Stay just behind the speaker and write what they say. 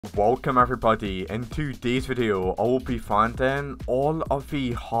Welcome everybody. In today's video I will be finding all of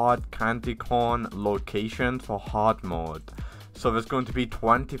the hard candy corn locations for hard mode. So there's going to be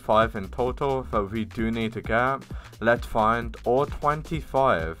 25 in total that we do need to get. Let's find all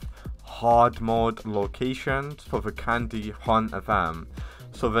 25 hard mode locations for the candy hunt event.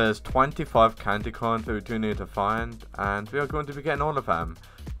 So there's 25 candy corns that we do need to find, and we are going to be getting all of them.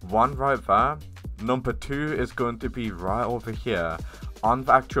 One right there. Number 2 is going to be right over here on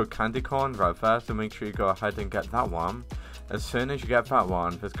the actual candy corn right there, so make sure you go ahead and get that one. As soon as you get that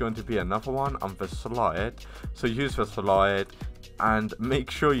one, there's going to be another one on the slide, so use the slide and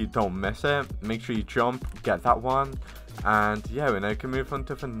make sure you don't miss it. Make sure you jump, get that one, and yeah, we now can move on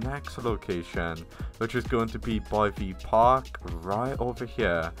to the next location, which is going to be by the park right over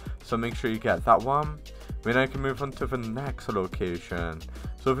here, so make sure you get that one. We now can move on to the next location.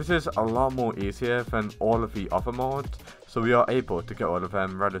 So this is a lot more easier than all of the other modes, so we are able to get all of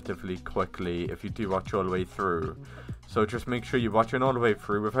them relatively quickly if you do watch all the way through. So just make sure you're watching all the way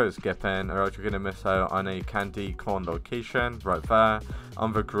through without skipping, or else you're going to miss out on a candy corn location right there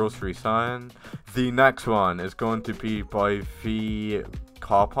on the grocery sign. The next one is going to be by the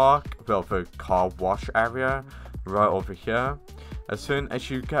car park, well, the car wash area right over here. As soon as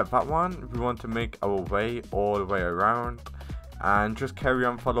you get that one, we want to make our way all the way around and just carry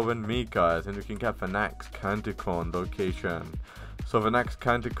on following me, guys, and we can get the next candy corn location. So the next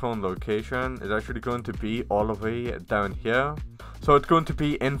candy corn location is actually going to be all the way down here. So it's going to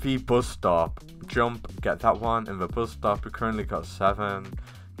be in the bus stop. Jump, get that one in the bus stop. We currently got 7.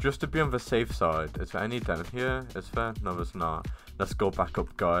 Just to be on the safe side. Is there any down here? Is there? No, there's not. Let's go back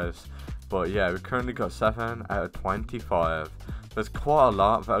up, guys. But yeah, we currently got 7 out of 25. There's quite a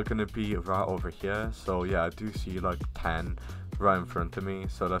lot that are going to be right over here. So yeah, I do see like 10 right in front of me.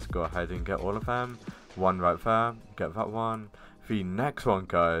 So let's go ahead and get all of them. One right there. Get that one. The next one,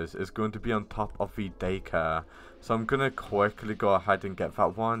 guys, is going to be on top of the daycare. So I'm going to quickly go ahead and get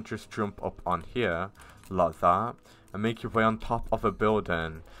that one. Just jump up on here like that and make your way on top of a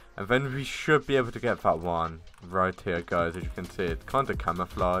building. And then we should be able to get that one right here, guys. As you can see, it's kind of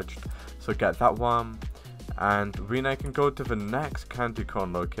camouflaged. So get that one. And we now can go to the next candy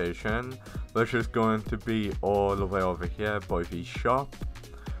corn location, which is going to be all the way over here by the shop.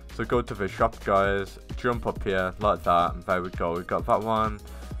 So go to the shop, guys, jump up here like that, and there we go, we got that one.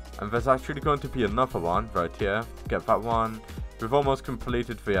 And there's actually going to be another one right here. Get that one. We've almost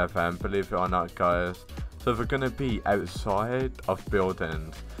completed the event, believe it or not, guys. So they're going to be outside of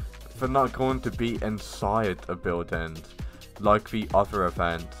buildings. They're not going to be inside of buildings like the other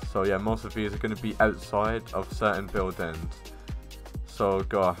events. So yeah, most of these are going to be outside of certain buildings. So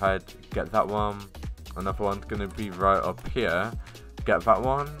go ahead, get that one. Another one's going to be right up here. Get that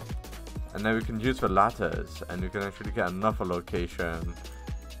one. And then we can use the ladders and we can actually get another location.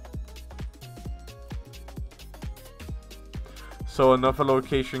 So another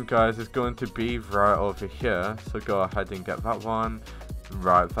location, guys, is going to be right over here. So go ahead and get that one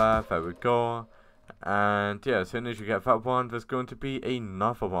right there. There we go. And yeah, as soon as you get that one, there's going to be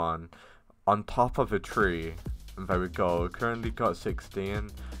another one on top of a tree. And there we go. We currently got 16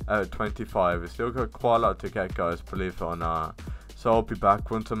 out of 25. We still got quite a lot to get, guys, believe it or not. So I'll be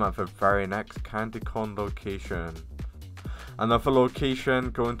back once I'm at the very next candy corn location. Another location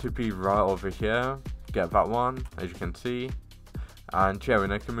going to be right over here. Get that one, as you can see. And yeah, we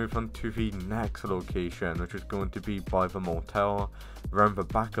now can move on to the next location, which is going to be by the motel, around the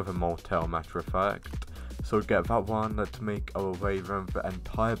back of the motel, matter of fact. So get that one. Let's make our way around the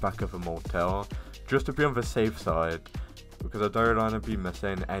entire back of the motel, just to be on the safe side, because I don't want to be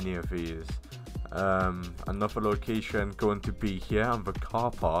missing any of these. Another location going to be here on the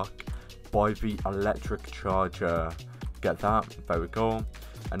car park by the electric charger. Get that. There we go.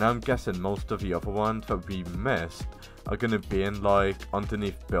 And I'm guessing most of the other ones that we missed are going to be in like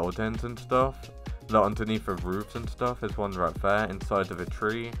underneath buildings and stuff, like underneath the roofs and stuff. There's one right there inside of a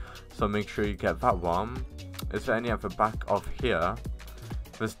tree, so make sure you get that one. Is there any at the back of here?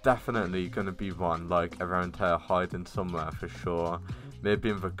 There's definitely going to be one like around here hiding somewhere for sure. Maybe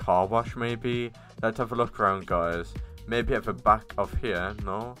in the car wash, maybe. Let's have a look around, guys. Maybe at the back of here.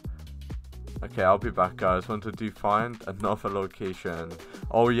 No? Okay, I'll be back, guys, once I do find another location.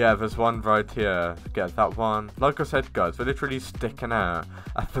 Oh yeah, there's one right here. Get that one. Like I said, guys, we're literally sticking out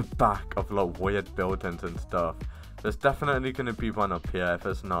at the back of like weird buildings and stuff. There's definitely going to be one up here. If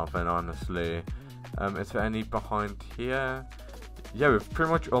there's nothing, honestly. Is there any behind here? Yeah, we've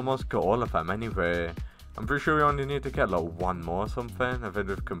pretty much almost got all of them anyway. I'm pretty sure we only need to get like one more or something, and then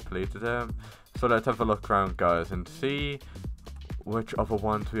we've completed them. So let's have a look around, guys, and see which other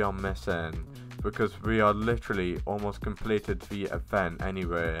ones we are missing. because we are literally almost completed the event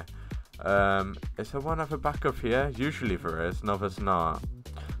anyway. Is there one other backup here? Usually there is, no there's not.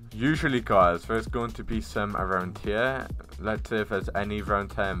 Usually guys, there's going to be some around here. Let's see if there's any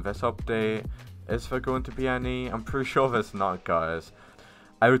around here in this update. Is there going to be any? I'm pretty sure there's not guys.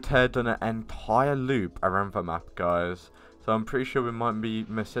 Out here done an entire loop around the map guys. So I'm pretty sure we might be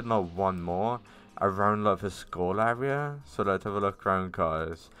missing like one more around like the school area. So let's have a look around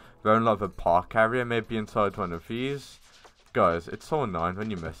guys. Around like the park area, maybe inside one of these. Guys, it's so annoying when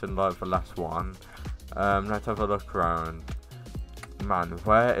you're missing like the last one. Let's have a look around. Man,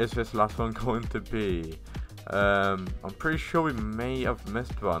 where is this last one going to be? I'm pretty sure we may have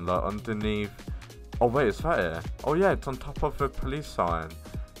missed one like underneath. Oh wait, is that it? Oh yeah, it's on top of the police sign.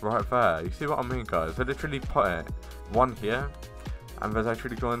 Right there. You see what I mean guys? They literally put it one here. And there's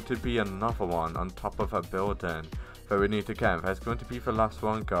actually going to be another one on top of a building that we need to get. There's going to be the last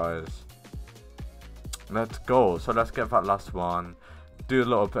one guys. Let's go. So let's get that last one. Do a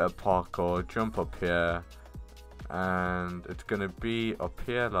little bit of parkour. Jump up here. And it's going to be up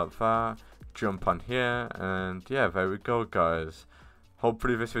here like that. Jump on here. And yeah, there we go guys.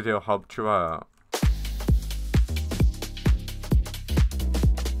 Hopefully this video helped you out.